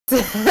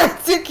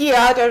took you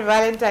out on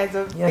Valentine's.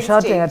 So you're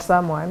shouting at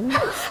someone.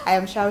 I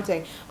am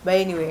shouting. But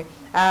anyway,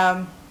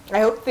 I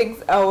hope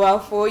things are well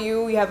for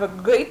you. We have a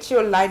great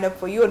show lined up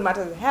for you on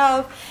matters of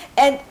health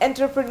and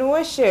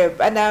entrepreneurship.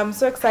 And I'm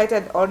so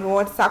excited on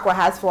what S.A.C.R.A.C.Y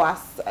has for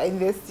us in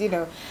this,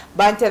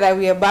 banter that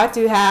we're about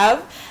to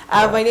have.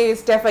 My name is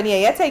Stephanie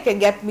Ayeta. You can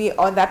get me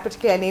on that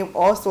particular name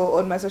also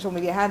on my social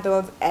media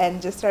handles.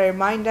 And just a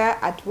reminder,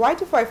 at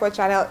Y254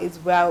 channel is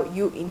where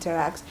you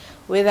interact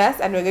with us.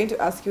 And we're going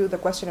to ask you the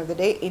question of the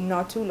day in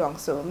not too long.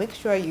 So make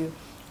sure you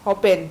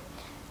hop in.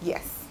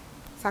 Yes.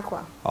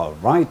 S.A.C.R.A.C.Y. All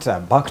right,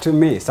 back to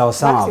me, Sawa.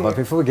 But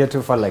before we get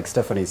too far, like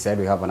Stephanie said,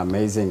 we have an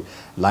amazing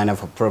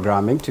lineup of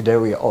programming. Today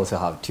we also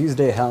have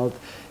Tuesday Health,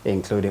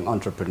 including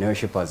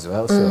entrepreneurship as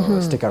well.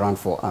 So stick around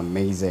for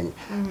amazing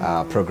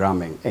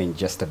programming in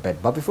just a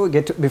bit. But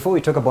before we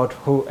talk about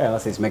who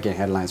else is making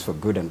headlines for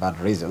good and bad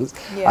reasons,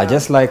 I'd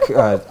just like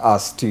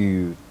us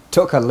to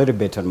talk a little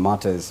bit on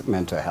matters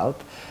mental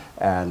health.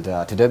 And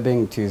today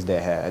being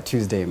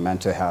Tuesday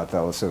mental health,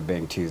 also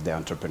being Tuesday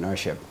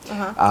entrepreneurship.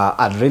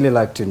 I'd really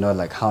like to know,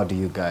 like, how do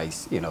you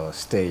guys,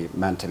 stay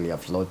mentally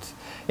afloat?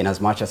 In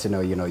as much as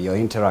you're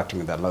interacting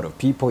with a lot of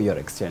people, you're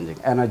exchanging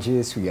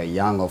energies. We are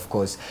young, of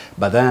course,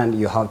 but then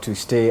you have to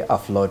stay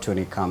afloat when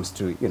it comes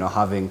to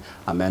having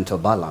a mental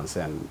balance.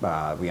 And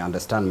we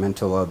understand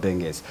mental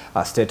well-being is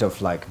a state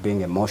of like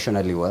being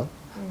emotionally well,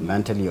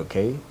 mentally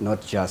okay,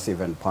 not just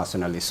even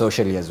personally,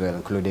 socially as well,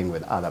 including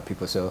with other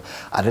people. So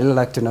I'd really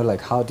like to know, like,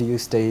 how do you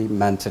stay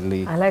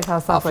mentally I like how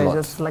S.A.C.R.A.C.Y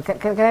just like,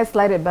 can I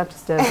slide it back to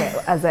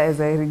Steph as I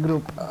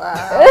regroup?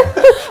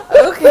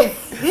 Okay.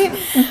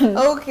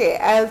 Okay,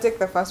 I'll take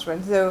the first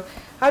one. So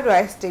how do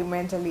I stay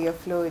mentally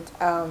afloat?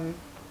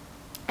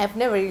 I've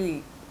never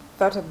really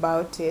thought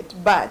about it,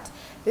 but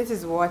this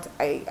is what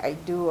I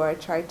do, or I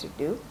try to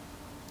do.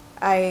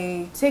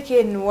 I take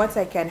in what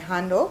I can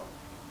handle,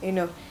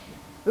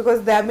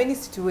 because there are many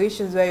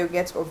situations where you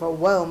get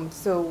overwhelmed.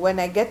 So when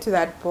I get to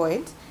that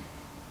point,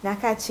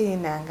 nakachi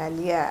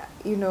naangalia,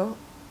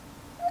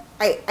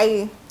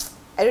 I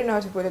don't know how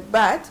to put it,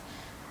 but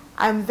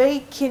I'm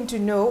very keen to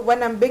know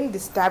when I'm being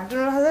disturbed.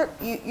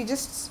 You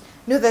just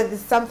know that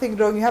there's something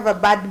wrong, you have a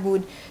bad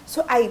mood.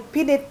 So I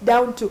pin it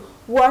down to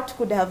what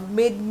could have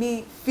made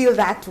me feel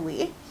that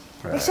way.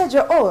 Right. It's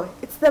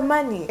the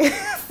money.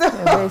 So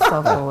you're very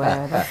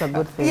self-aware. That's a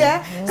good thing.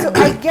 Yeah. So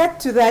I get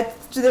to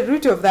the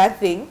root of that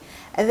thing.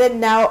 And then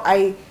now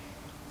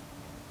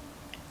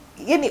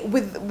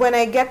when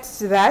I get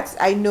to that,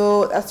 I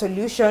know a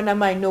solution,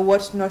 and I know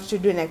what not to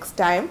do next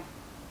time.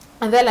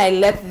 And then I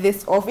let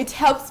this off. It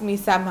helps me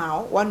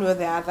somehow, one way or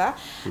the other.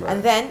 Right.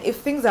 And then if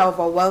things are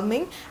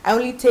overwhelming, I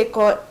only take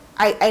out,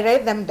 I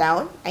write them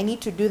down. I need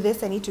to do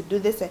this, I need to do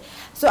this.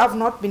 So I've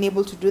not been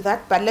able to do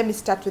that, but let me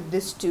start with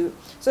this too,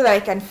 so that I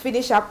can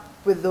finish up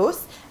with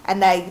those.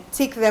 And I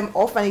take them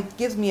off, and it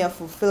gives me a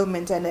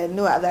fulfillment, and I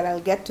know that I'll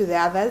get to the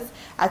others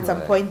at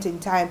some point in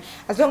time.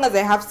 As long as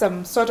I have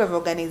some sort of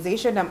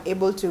organization, I'm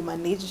able to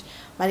manage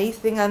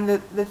things. And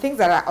the things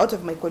that are out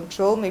of my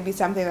control, maybe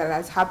something that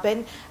has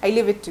happened, I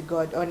leave it to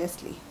God,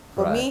 honestly.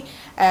 For me,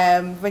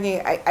 when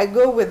I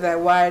go with the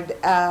word,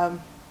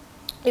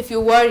 if you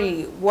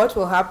worry, what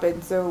will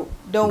happen? So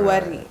don't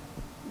worry.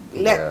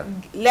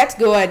 Let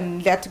go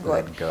and let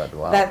God. Let God.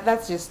 Wow.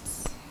 That's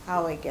just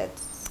how I get.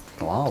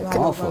 Wow,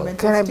 powerful.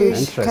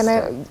 Can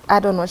I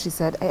add on what she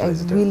said? I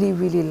really,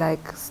 really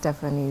like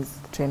Stephanie's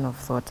train of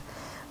thought.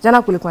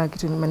 Jana kulikuwa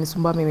kitu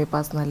imenisumbua mimi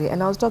personally,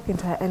 and I was talking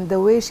to her, and the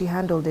way she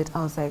handled it,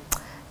 I was like,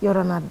 you're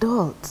an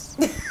adult.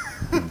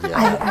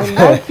 I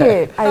like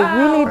it. I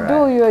really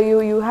do.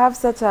 You have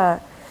such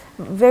a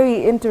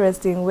very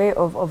interesting way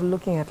of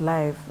looking at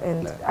life,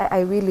 and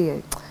I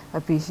really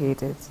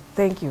appreciate it.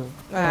 Thank you.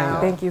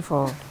 Thank you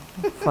for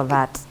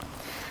that.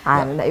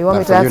 And you want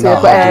me to answer your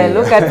question?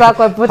 Look at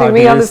S.A.C.R.A.C.Y putting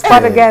me on the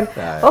spot again.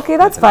 Okay,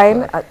 that's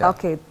fine.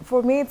 Okay,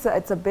 for me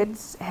it's a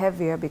bit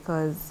heavier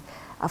because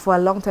for a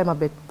long time I've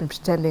been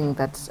pretending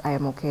that I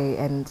am okay,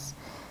 and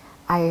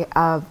I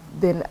have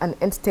been an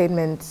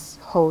entertainment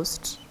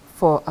host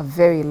for a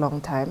very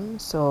long time.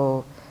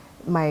 So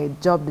my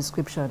job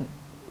description,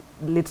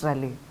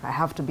 literally, I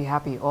have to be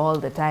happy all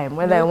the time,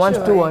 whether I want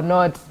to or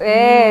not.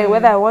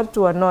 Whether I want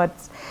to or not.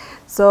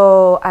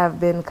 So I've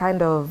been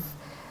kind of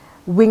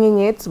winging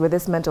it with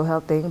this mental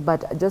health thing,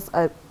 but just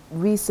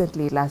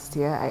recently, last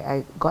year,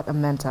 I got a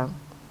mentor.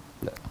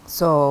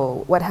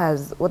 So what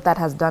that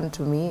has done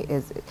to me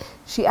is,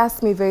 she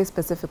asked me very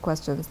specific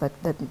questions that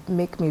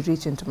make me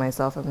reach into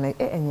myself. I'm like,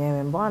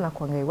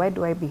 why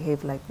do I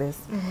behave like this?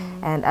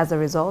 And as a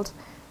result,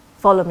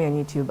 follow me on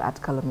YouTube at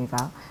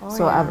Kalomiva.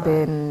 So I've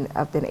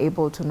been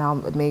able to now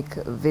make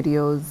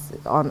videos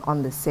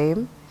on the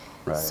same.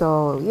 Right.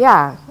 So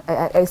yeah,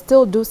 I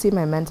still do see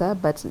my mentor,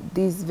 but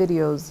these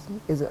videos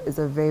is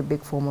a very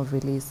big form of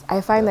release. I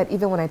find that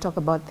even when I talk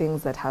about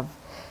things that have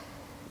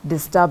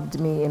disturbed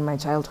me in my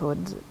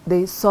childhood,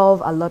 they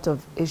solve a lot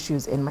of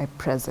issues in my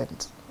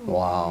present.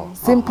 Wow.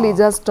 Simply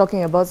just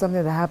talking about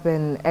something that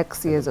happened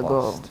X years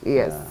ago.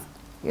 Yes.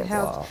 Yes.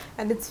 Wow.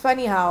 And it's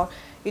funny how,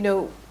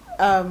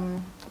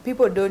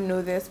 people don't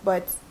know this,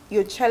 but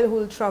your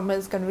childhood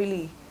traumas can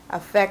really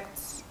affect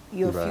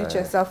your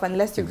future self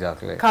unless you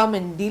come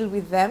and deal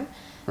with them.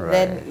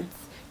 Then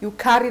you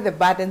carry the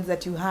burdens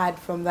that you had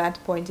from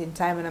that point in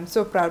time, and I'm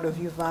so proud of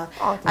you, Val.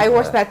 I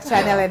watched that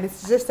channel and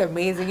it's just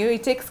amazing. You know,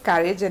 it takes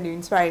courage, and you're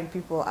inspiring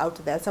people out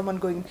there. Someone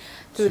going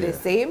through the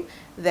same,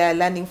 they're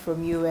learning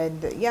from you,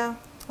 and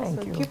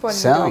Thank you. Keep on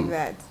doing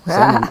that.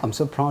 Sam, I'm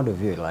so proud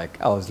of you. Like,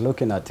 I was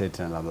looking at it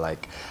and I'm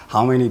like,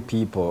 how many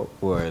people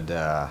would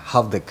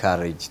have the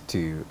courage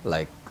to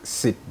like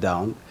sit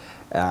down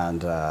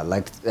and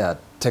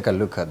take a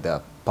look at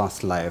their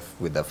past life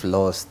with the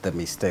flaws, the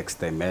mistakes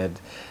they made.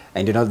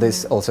 And you know,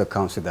 this also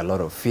comes with a lot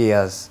of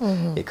fears.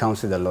 It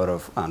comes with a lot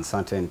of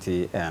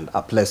uncertainty and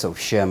a place of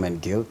shame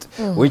and guilt,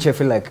 which I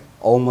feel like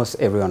almost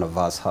every one of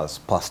us has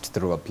passed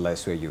through a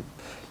place where you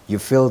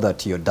feel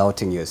that you're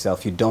doubting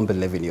yourself, you don't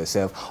believe in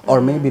yourself,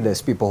 or maybe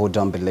there's people who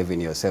don't believe in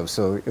yourself.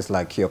 So it's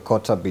like you're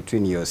caught up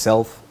between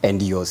yourself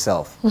and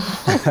yourself.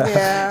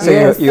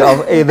 So you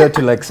have either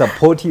to like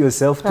support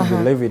yourself to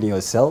believe in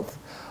yourself,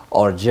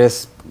 or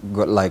just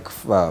go, like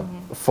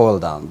fall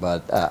down.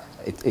 But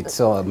it's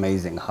so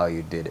amazing how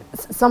you did it.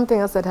 Something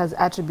else that has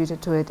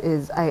attributed to it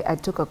is I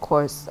took a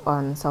course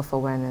on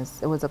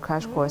self-awareness. It was a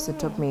crash course. It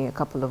took me a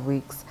couple of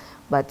weeks,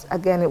 but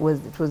again, it was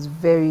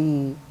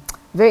very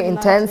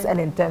intense and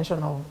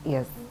intentional.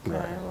 Yes.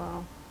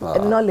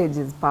 Knowledge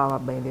is power,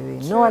 by the way.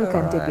 No one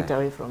can take it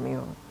away from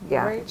you.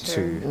 Yeah.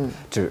 True.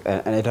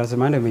 And it has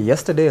reminded me,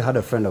 yesterday I had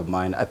a friend of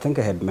mine, I think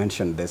I had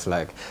mentioned this,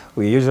 like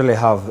we usually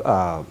have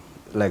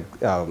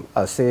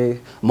I say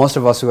most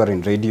of us who are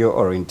in radio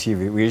or in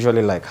TV, we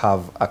usually like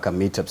have a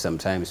meetup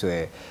sometimes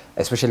where,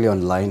 especially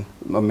online,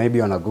 or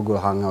maybe on a Google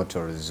Hangout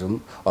or a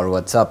Zoom or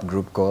WhatsApp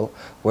group call,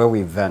 where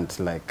we vent.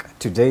 Like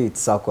today it's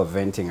Sako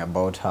venting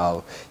about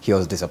how he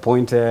was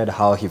disappointed,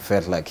 how he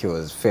felt like he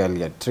was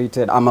fairly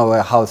treated. I'm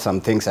aware how some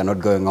things are not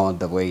going on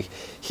the way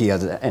he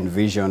has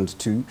envisioned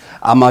to.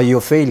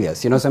 Your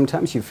failures. You know,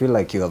 sometimes you feel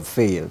like you have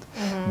failed,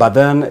 but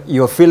then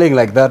you're feeling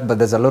like that, but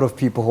there's a lot of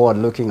people who are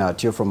looking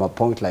at you from a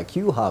point like,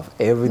 you have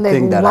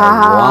everything that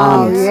I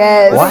want.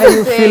 Yes. Why are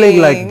you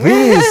feeling like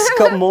this?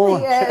 Come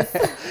on.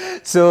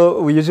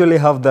 So we usually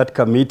have that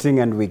meeting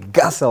and we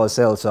gas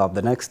ourselves up.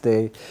 The next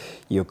day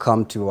you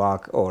come to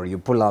work or you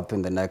pull up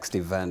in the next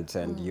event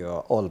and you're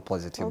all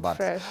positive.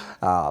 But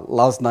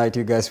last night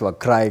you guys were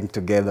crying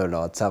together on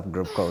our WhatsApp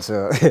group call.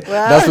 So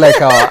that's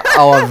like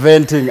our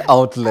venting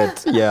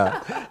outlet.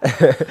 Yeah.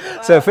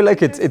 So I feel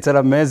like it's an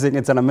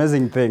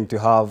amazing thing to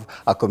have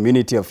a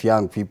community of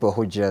young people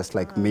who just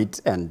like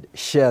meet and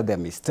share their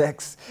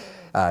mistakes.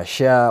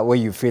 Share where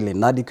you feel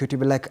inadequate. You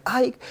be like,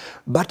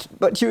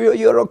 but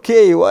you're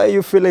okay. Why are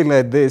you feeling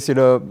like this? You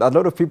know, a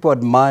lot of people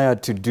admire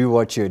to do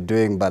what you're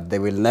doing, but they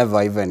will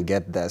never even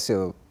get there.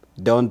 So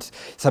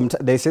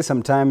they say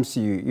sometimes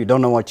you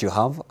don't know what you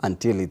have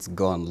until it's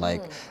gone.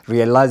 Like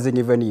realizing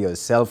even your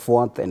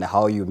self-worth and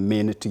how you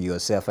mean to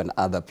yourself and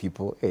other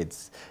people,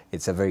 it's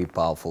a very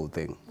powerful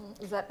thing.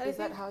 Is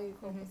that how you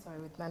cope? Sorry,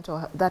 with mental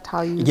health? That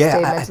how you stay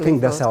mentally I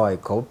think that's how I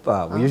cope.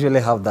 We usually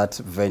have that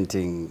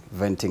venting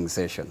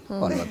session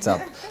on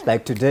WhatsApp.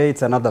 Like today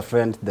it's another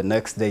friend, the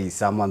next day is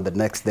someone, the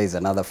next day is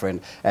another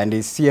friend, and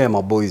it's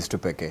CM boys to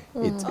peke.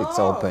 It's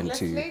open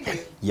to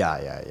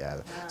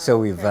So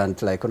we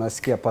vent like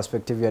unasikia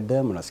perspective ya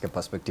dem, unasikia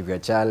perspective ya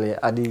Charlie.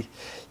 Adi,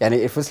 yani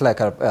if it's like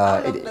how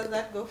long does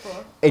that go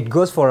for? It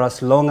goes for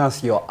as long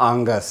as your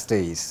anger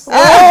stays. So you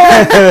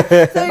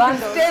can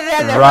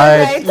stay there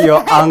right.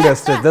 Your anger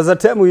state. There's a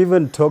time we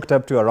even talked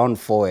up to around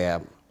 4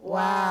 a.m.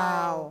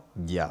 Wow.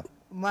 Yeah.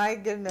 My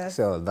goodness.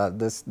 So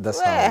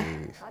that's how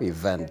we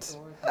vent.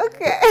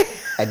 Okay.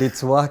 And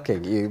it's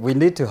working. We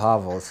need to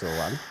have also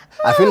one.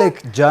 I feel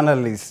like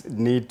journalists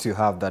need to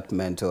have that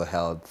mental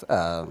health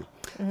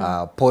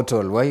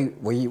portal where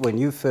when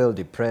you feel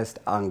depressed,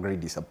 angry,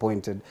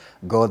 disappointed,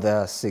 go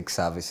there, seek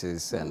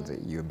services, and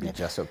you'll be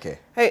just okay.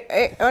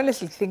 I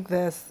honestly think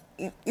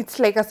it's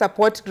like a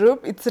support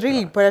group. It's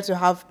really important to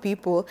have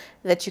people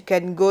that you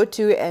can go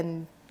to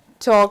and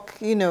talk,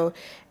 you know,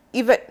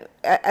 even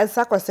as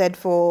Sako said,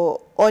 for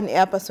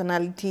on-air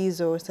personalities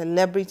or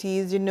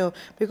celebrities, you know,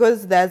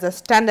 because there's a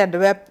standard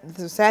where the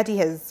society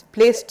has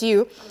placed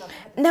you.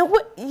 Now,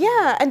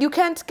 and you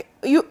can't,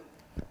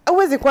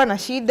 always na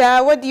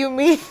shida, what do you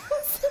mean?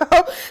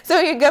 So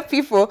you get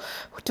people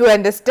to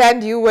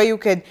understand you, where you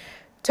can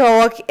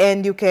talk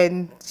and you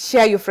can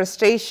share your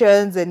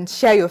frustrations and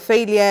share your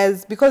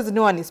failures, because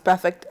no one is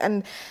perfect.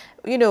 And,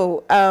 you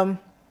know,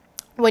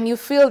 when you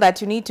feel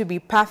that you need to be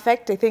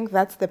perfect, I think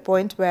that's the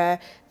point where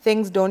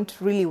things don't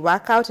really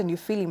work out and you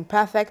feel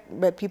imperfect,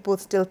 but people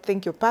still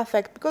think you're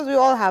perfect, because we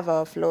all have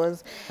our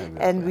flaws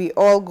and we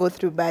all go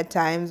through bad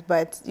times.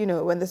 But, you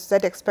know, when the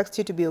society expects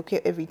you to be okay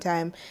every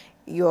time,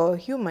 you're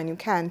human, you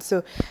can't.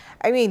 So,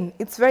 I mean,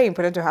 it's very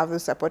important to have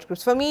those support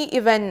groups. For me,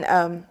 even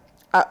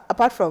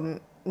apart from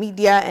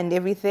media and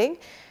everything,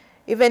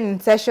 even in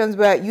sessions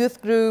where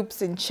youth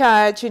groups, in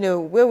church, you know,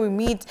 where we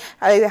meet,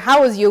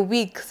 how was your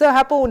week? So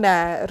hapo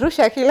una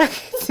rusha kila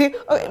kitu.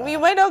 You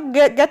might not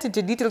get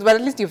into details, but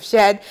at least you've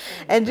shared.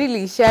 And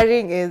really,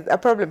 sharing is a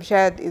problem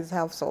shared is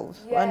half solved,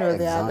 one or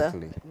the other.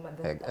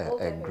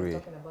 I agree.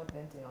 Talking about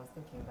venting, I was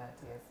thinking that,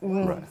 yes.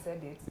 Once you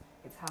said it,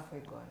 it's halfway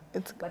gone.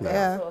 But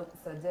I also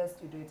suggest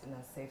you do it in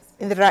a safe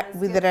space.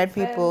 With the right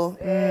people.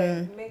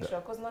 Make sure,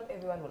 because not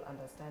everyone will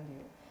understand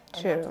you.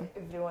 And True. not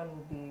everyone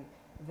will be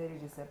very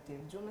receptive.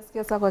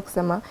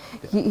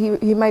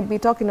 He might be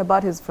talking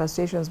about his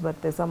frustrations,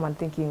 but there's someone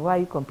thinking, why are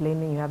you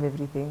complaining? You have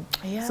everything.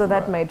 Yeah. So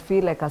that might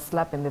feel like a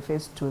slap in the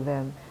face to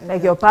them.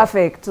 Like, you're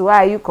perfect.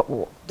 Why are you...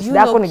 You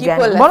know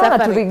people are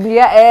suffering.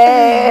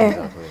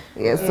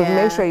 Yes, so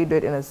make sure you do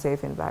it in a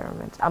safe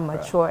environment, a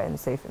mature and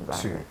safe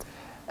environment.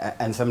 True.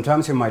 And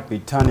sometimes you might be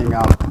turning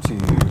up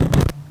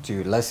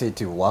to let's say,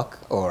 to work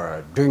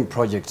or doing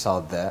projects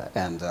out there,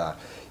 and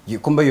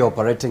you're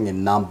operating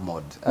in numb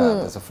mode.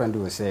 There's a friend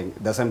who was saying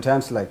that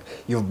sometimes, like,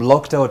 you've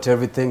blocked out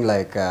everything,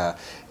 like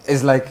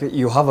it's like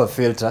you have a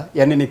filter.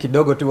 Yani ni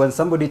kidogo tu, when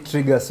somebody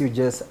triggers you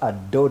just a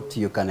dot,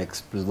 you can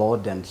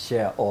explode and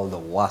share all the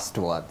worst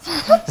words.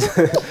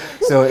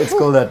 So it's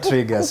called a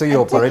trigger. So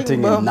you're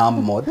operating in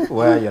numb mode,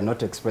 where you're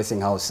not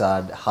expressing how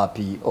sad,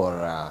 happy,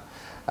 or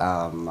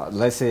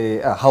let's say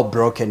how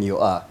broken you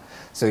are.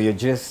 So you're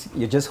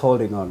just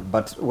holding on.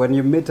 But when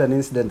you meet an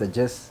incident that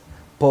just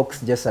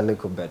pokes just a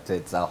little bit,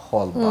 it's a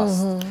whole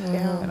bust.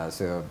 You know,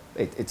 so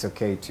it's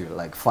okay to,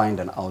 like, find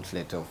an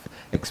outlet of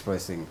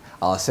expressing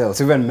ourselves.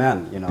 Even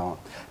men, you know,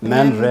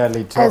 men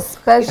rarely talk.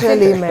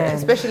 Especially men.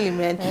 Especially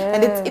men. Yeah.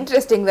 And it's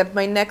interesting that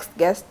my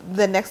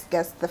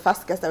the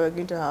first guest that we're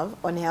going to have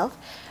on health,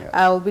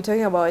 I'll be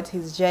talking about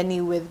his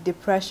journey with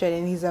depression,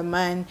 and he's a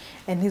man,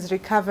 and his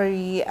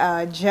recovery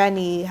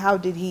journey. How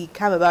did he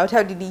come about?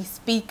 How did he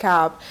speak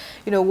up?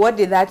 You know, what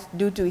did that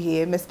do to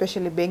him,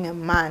 especially being a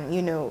man,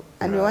 you know?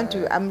 And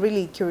I'm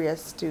really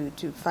curious to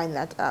find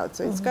that out.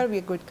 So it's going to be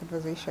a good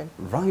conversation.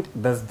 Right.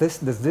 There's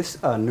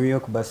this New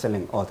York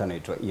best-selling author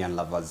named Ian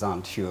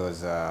Lavazant. She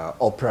was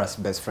Oprah's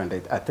best friend.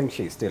 I think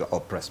she's still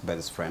Oprah's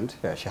best friend.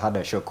 She had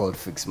a show called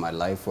Fix My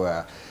Life,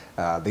 where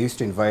they used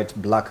to invite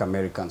Black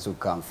Americans who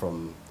come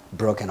from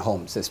broken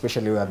homes,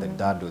 especially where the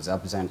dad was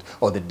absent,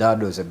 or the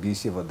dad was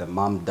abusive, or the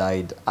mom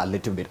died a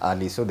little bit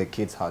early, so the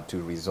kids had to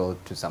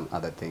resort to some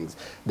other things.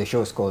 The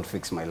show is called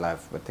Fix My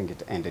Life. I think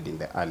it ended in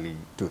the early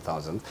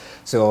 2000s.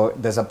 So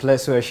there's a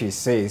place where she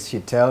says, she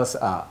tells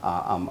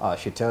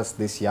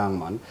this young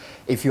man,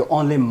 if you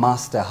only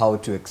master how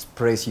to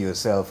express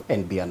yourself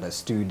and be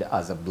understood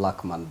as a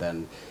black man,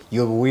 then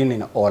you'll win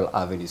in all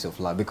avenues of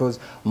life. Because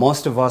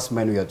most of us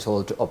men, we are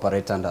told to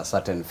operate under a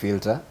certain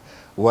filter,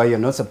 where you're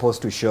not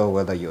supposed to show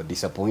whether you're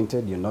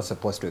disappointed, you're not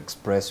supposed to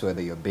express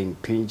whether you're being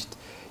pinched,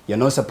 you're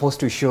not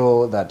supposed to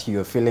show that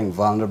you're feeling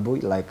vulnerable,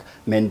 like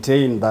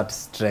maintain that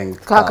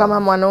strength.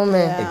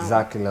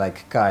 Exactly,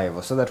 like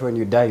Kaiva, so that when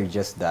you die, you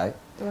just die.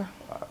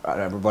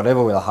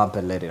 Whatever will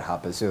happen, let it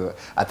happen. So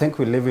I think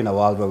we live in a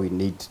world where we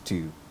need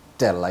to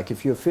tell, like,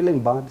 if you're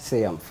feeling bad,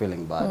 say I'm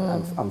feeling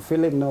bad. I'm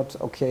feeling not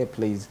okay,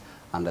 please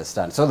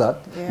understand, so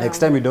that next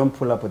time you don't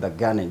pull up with a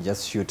gun and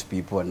just shoot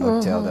people and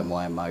not tell them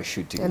why am I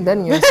shooting and you.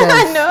 then yourself.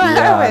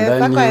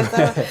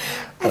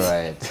 All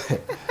right.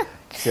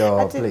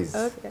 So please,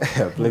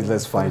 please,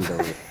 let's find a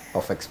way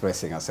of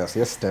expressing ourselves.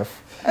 Yes,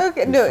 Steph.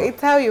 Okay, no,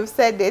 it's how you've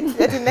said it.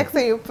 That the next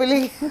time you're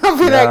pulling up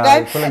with a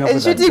gun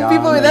and shooting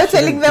people without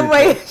telling them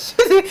why you're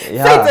shooting.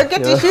 So it's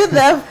okay to shoot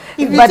them.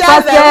 If you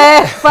tell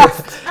them.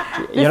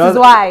 This is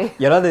why.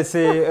 You know, they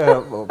say,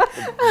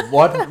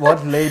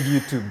 what led you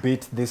to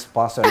beat this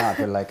person up?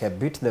 You're like, I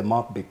beat them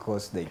up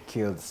because they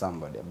killed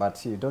somebody.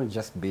 But you don't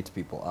just beat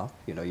people up.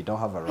 You know, you don't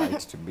have a right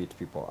to beat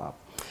people up.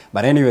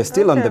 But anyway,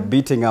 still on the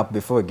beating up,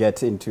 before we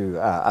get into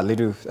a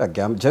little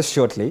game, just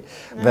shortly,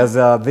 there's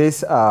this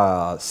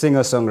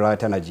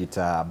singer-songwriter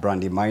Najita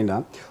Brandy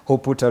Minor, who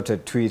put out a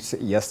tweet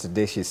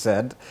yesterday. She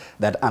said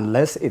that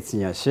unless it's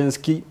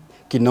Nyashinsky,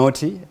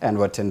 Kinoti, and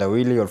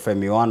Watendawili, or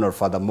Femi1, or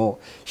furthermore,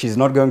 she's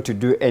not going to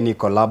do any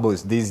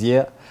collabos this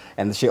year.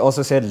 And she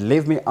also said,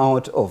 leave me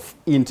out of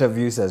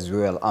interviews as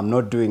well. I'm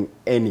not doing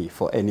any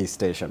for any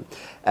station.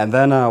 And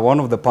then one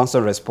of the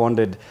pastors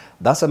responded,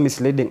 that's a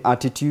misleading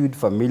attitude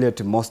familiar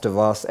to most of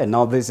us. And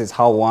now this is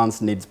how one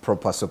needs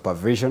proper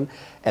supervision.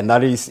 And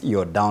that is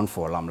your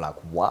downfall. I'm like,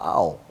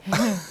 wow.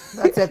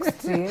 That's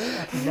extreme.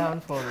 That's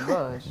downfall.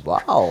 Gosh.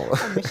 Wow.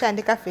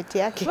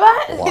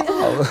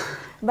 Wow.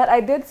 But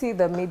I did see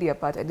the media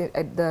part.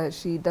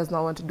 She does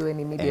not want to do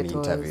any media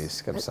tours.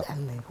 Interviews.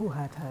 Like, who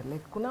had her?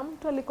 Like, kuna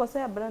mtu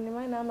alikosea Brandy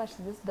Minor ama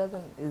she just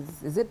doesn't.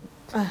 Is it?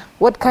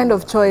 What kind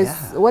of choice?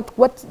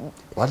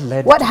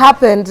 Yeah. What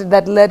happened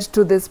that led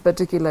to this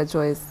particular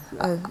choice?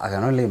 I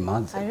can only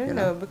imagine. I don't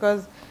know,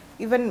 because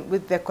even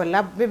with the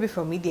collab, maybe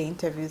for media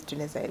interviews,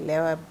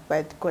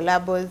 but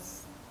collabos.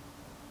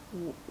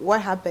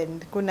 What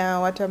happened? Kuna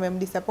watu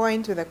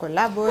wamemdisappoint with the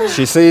collabos.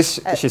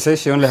 She says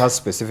she only has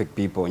specific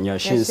people,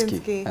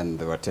 Nyashinsky and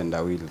the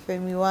Watendawili.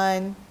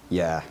 Femi1.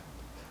 Yeah.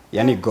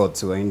 Yani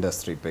gods who are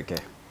industry peke.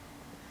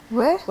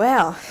 Where?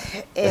 Well,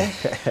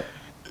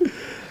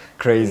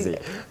 Crazy.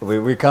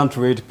 We can't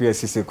wait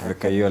PSCC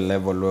kufika hiyo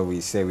level where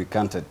we say we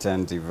can't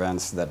attend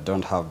events that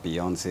don't have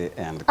Beyonce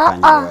and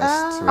Kanye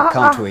West. We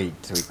can't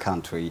wait. We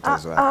can't wait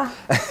as well.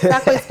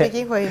 Sako is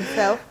speaking for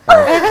himself.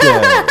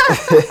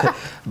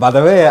 By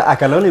the way, I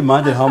can only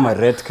imagine how my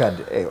red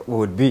card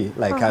would be.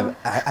 Like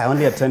I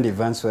only attend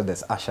events where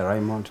there's Asher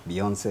Raymond,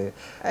 Beyonce,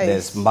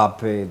 there's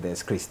Mbappe,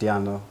 there's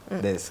Cristiano,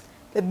 there's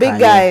the big Kanye.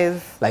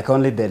 Guys. Like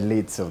only the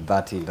leads of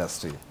that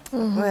industry.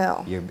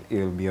 Well,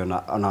 you'll be on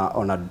a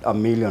 $1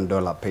 million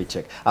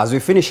paycheck. As we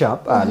finish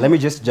up, let me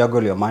just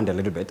juggle your mind a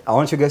little bit. I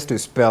want you guys to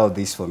spell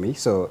this for me.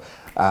 So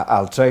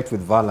I'll try it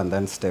with Val, and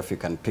then Steph, you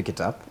can pick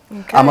it up.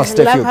 Okay.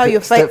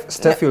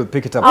 Steph, you'll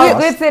pick it up. Oh,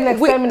 good thing next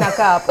time in a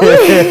cup.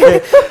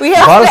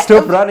 Val,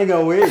 stop running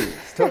away.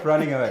 Stop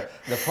running away.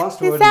 The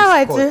first word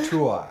is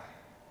couture.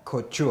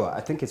 Couture. I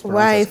think it's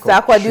pronounced as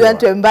couture. Why, do you want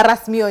to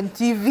embarrass me on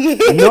TV?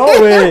 No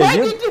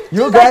way.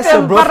 You guys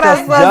are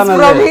broadcast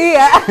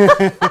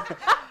journalists.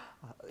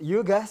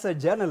 You guys are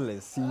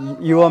journalists.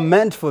 You are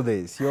meant for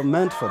this. You're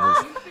meant for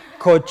this.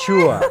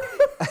 Couture.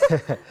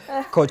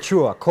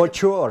 Couture.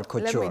 Couture or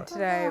couture? Let me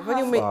try. What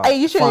do you mean? I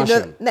usually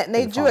know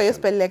Nigeria you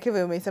spell like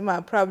even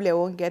probably I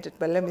won't get it,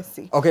 but let me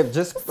see. Okay,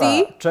 just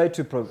try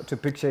to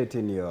picture it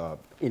in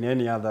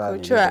any other.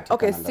 Couture.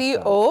 Okay,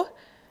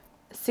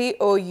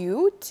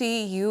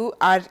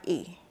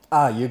 C-O-U-T-U-R-E.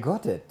 Ah, you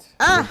got it.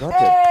 You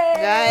got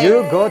it.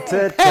 You got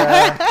it.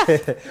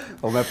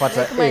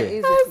 Umepata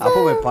A.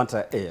 Hapo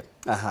umepata A.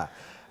 Aha.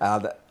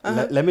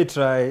 Let me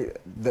try.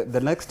 The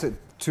next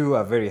two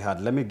are very hard.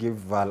 Let me give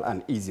Val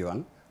an easy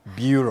one.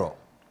 Bureau.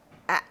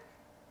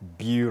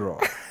 Bureau.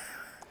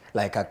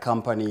 Like a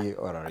company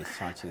or a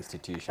research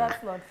institution.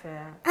 That's not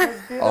fair.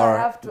 Or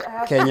have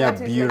Kenya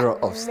Bureau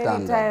of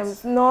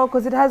Standards. No,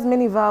 because it has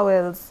many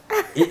vowels.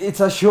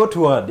 It's a short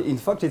word. In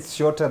fact, it's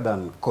shorter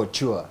than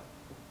couture.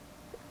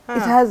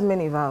 It has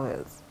many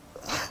vowels.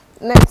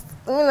 Next.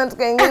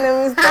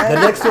 The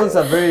next ones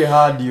are very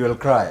hard. You will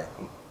cry.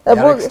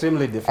 They're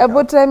extremely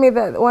difficult. Tell me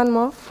that one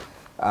more.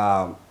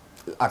 So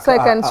I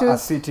can choose. A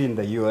city in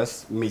the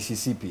U.S.,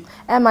 Mississippi.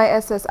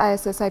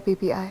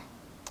 M-I-S-S-I-S-S-I-P-P-I.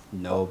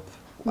 Nope.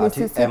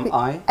 Mississippi.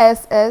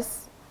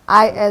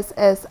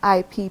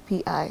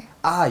 M-I-S-S-I-S-S-I-P-P-I.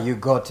 Ah, you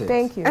got it.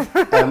 Thank you.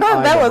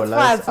 That was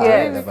fast.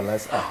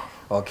 Yes.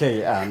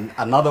 Okay, and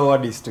another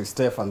word is to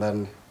Steph, and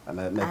then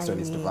the next one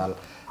is to Val.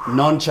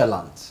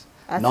 Nonchalant.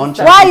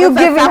 Nonchalant. Why are you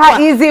giving her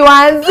easy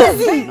ones?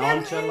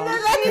 Nonchalant.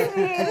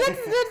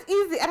 That's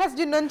easy. It has to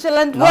be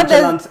nonchalant.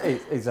 Nonchalant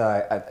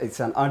it's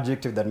an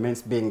adjective that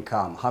means being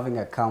calm, having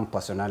a calm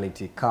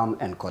personality, calm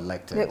and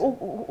collected.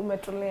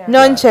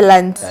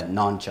 Nonchalant.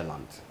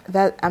 Nonchalant.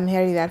 That I'm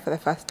hearing that for the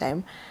first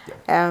time.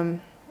 Yeah.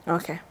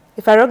 Okay.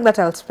 If I wrong that,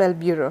 I'll spell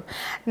bureau.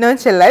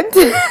 Nonchalant.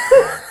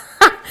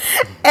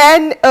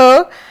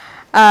 N-O-N.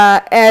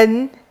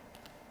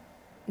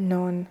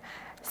 Non.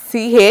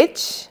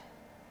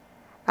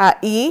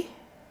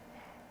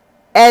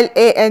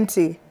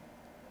 C-H-E-L-A-N-T.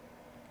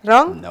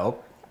 Wrong?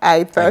 Nope.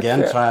 I thought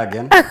again, so. try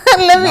again.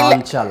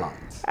 Nonchalant.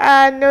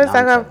 No,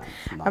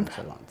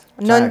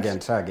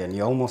 Nonchalant. Try again.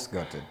 You almost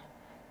got it.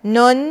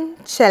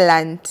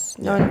 Nonchalant.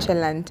 Yeah.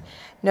 Nonchalant.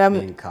 No,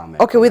 being calm.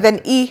 Okay, with an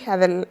E.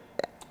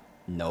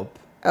 Nope.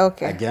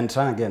 Okay. Again,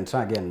 try again.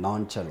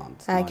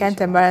 Nonchalant. I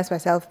can't embarrass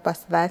myself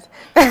past that.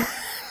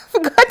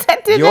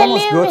 Forgotten to You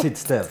almost got it,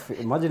 Steph.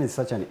 Imagine it's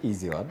such an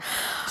easy one.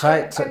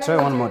 Try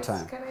one more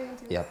time.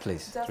 Yeah,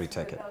 please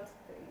retake it.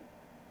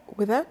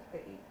 Without?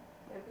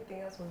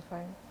 Everything else was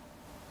fine.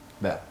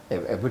 Yeah.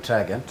 If we try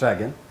again.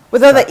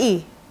 Without the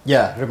E?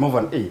 Yeah, remove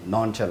an E.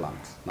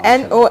 Nonchalant.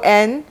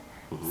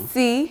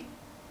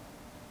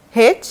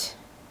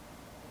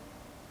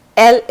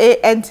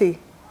 N-O-N-C-H-L-A-N-T.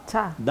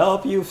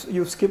 Nope,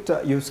 you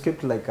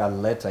skipped like a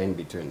letter in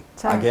between.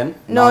 Again,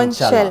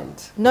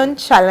 nonchalant.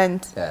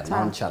 Nonchalant. Yeah,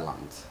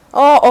 nonchalant.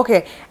 Oh,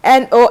 okay.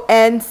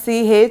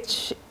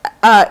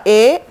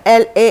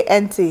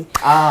 N-O-N-C-H-A-L-A-N-T.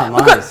 Ah,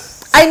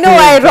 nice. I know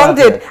I wronged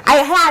it. I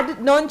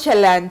had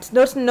nonchalant,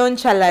 not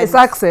nonchalant. It's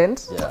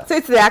accent. Yeah. So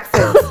it's the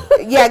accent.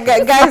 Yeah,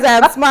 guys, I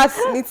am smart.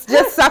 It's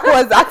just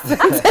Sakwa's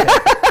accent.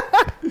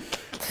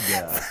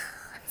 Yeah.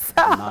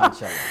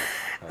 Nonchalant.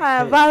 Okay.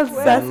 Val,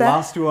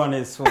 last one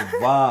is for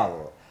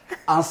Val.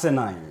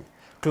 Asinine.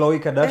 Khloe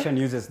Kardashian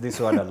uses this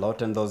word a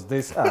lot, and there's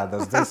this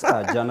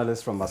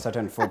journalist from a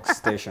certain Fox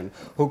station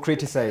who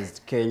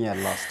criticized Kenya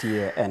last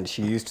year, and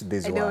she used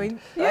this word.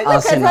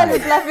 Asinine.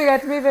 He's laughing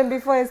at me even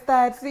before I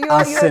start. So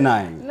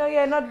asinine. No,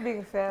 you're not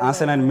being fair.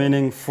 Asinine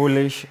meaning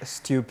foolish,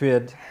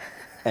 stupid,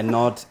 and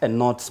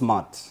not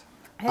smart.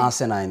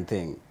 Asinine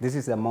thing. This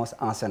is the most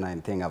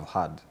asinine thing I've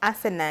had.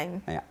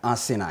 Asinine. Yeah,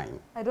 asinine.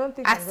 I don't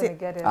think I'm going to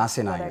get it.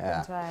 Asinine. But I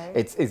can try.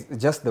 It's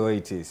just the way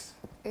it is.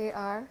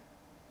 A-R.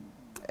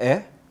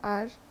 Eh?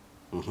 R.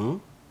 Mm-hmm.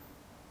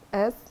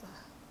 S.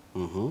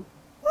 Mm-hmm. Look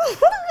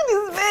at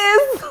his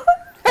face.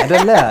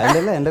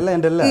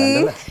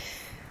 Endelea.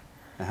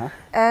 Uh-huh.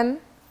 N.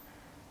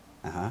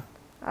 Uh-huh.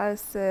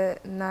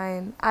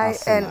 Asinine.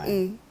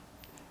 I-N-E.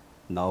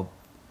 Nope.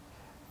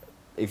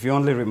 If you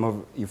only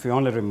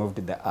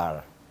removed the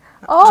R.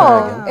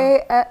 Oh,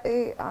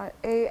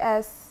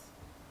 A-S.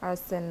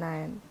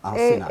 Arsenine.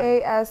 Arsenine.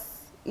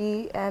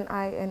 A-S-E-N-I-N-E.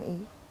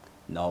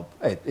 Nope,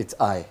 it's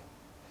I.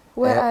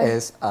 Where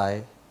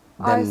A-S-I,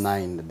 then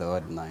 9, the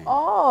word 9.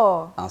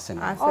 Oh.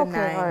 Arsenine.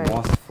 Okay, all right.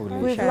 Most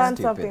foolish We've and learned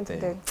stupid something thing.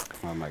 today.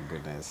 Oh my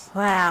goodness.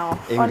 Wow.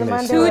 On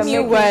Monday, Two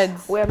new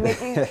words. We're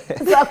making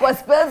Sakwa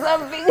spell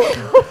something.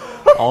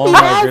 Oh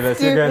my goodness,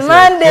 you guys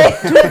Monday.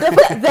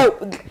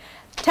 The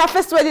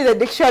toughest word in the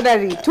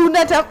dictionary.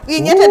 Tuna tap. We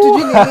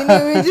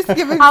just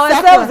give it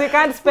Ourselves, we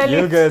can't spell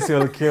you it. guys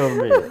will kill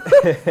me.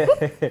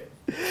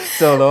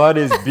 So the word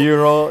is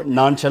B.E.R.E.A.U.C.R.A.C.R.A.C.Y,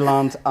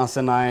 nonchalant,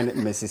 asinine,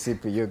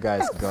 Mississippi. You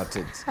guys got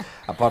it.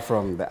 Apart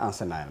from the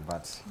asinine,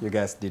 but you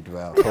guys did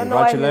well.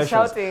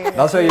 Congratulations.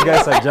 That's why you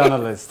guys are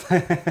journalists.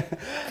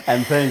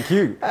 And thank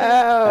you.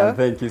 And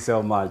thank you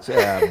so much.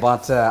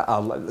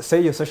 I'll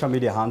say your social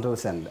media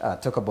handles and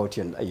talk about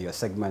your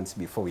segments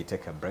before we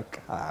take a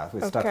break.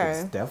 We'll start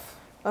with Steph.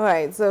 All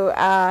right, so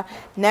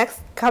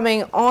next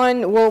coming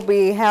on will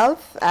be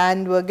health,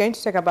 and we're going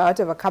to talk about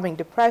overcoming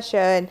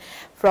depression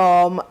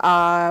from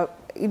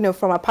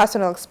from a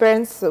personal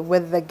experience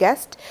with the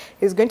guest.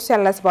 He's going to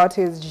tell us about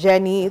his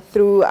journey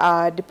through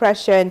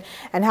depression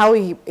and how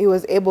he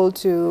was able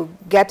to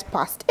get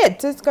past it.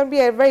 So it's going to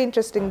be a very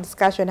interesting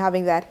discussion,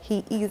 having that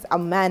he is a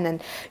man,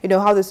 and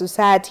how the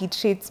society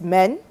treats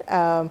men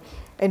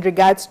in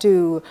regards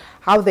to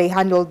how they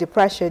handle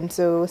depression.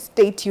 So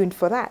stay tuned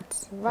for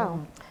that.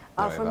 Wow.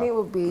 For me, it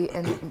would be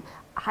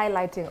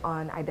highlighting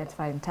on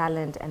identifying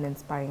talent and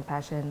inspiring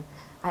passion.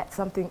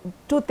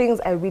 Two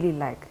things I really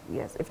like.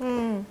 Yes,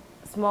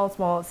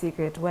 small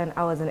secret. When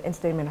I was an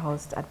entertainment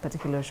host at a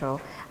particular show,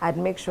 I'd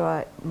make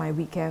sure my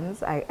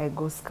weekends I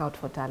go scout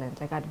for talent.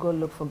 Like I'd go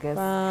look for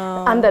guests,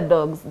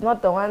 underdogs,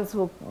 not the ones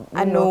who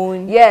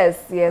unknown.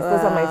 Yes, those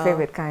are my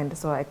favorite kind.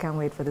 So I can't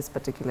wait for this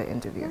particular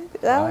interview.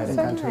 I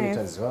can't wait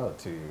as well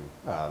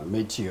to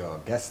meet your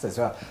guests as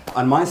well.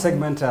 On my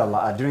segment,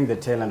 during the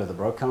tail end of the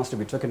broadcast, we'll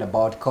be talking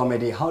about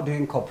comedy. How do you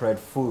incorporate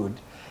food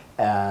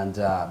and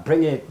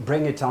bring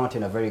it out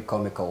in a very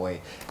comical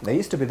way? There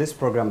used to be this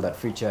program that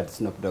featured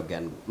Snoop Dogg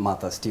and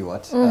Martha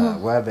Stewart,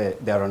 where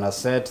they're on a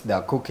set,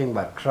 they're cooking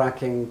but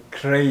cracking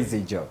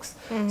crazy jokes.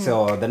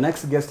 So the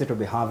next guest that we'll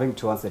be having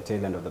towards the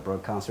tail end of the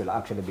broadcast will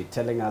actually be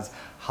telling us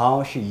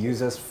how she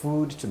uses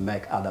food to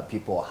make other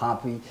people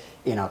happy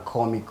in a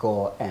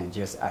comical and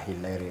just a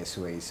hilarious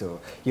way. So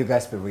you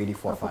guys be ready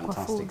for a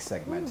fantastic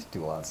segment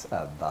towards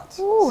that.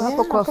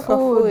 Ooh,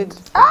 food.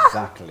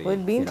 Exactly.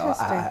 Would be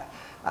interesting.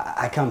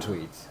 I can't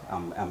wait.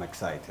 I'm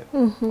excited.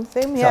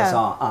 Same here.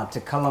 So at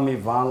Kalami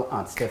Val,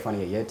 at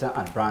Stephanie Ayeta,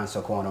 at Brian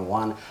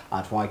Soko101,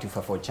 at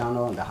Y254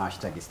 channel, and the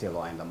hashtag is still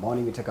Y in the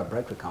morning. We take a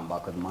break. We come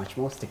back with much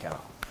more. Stick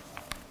around.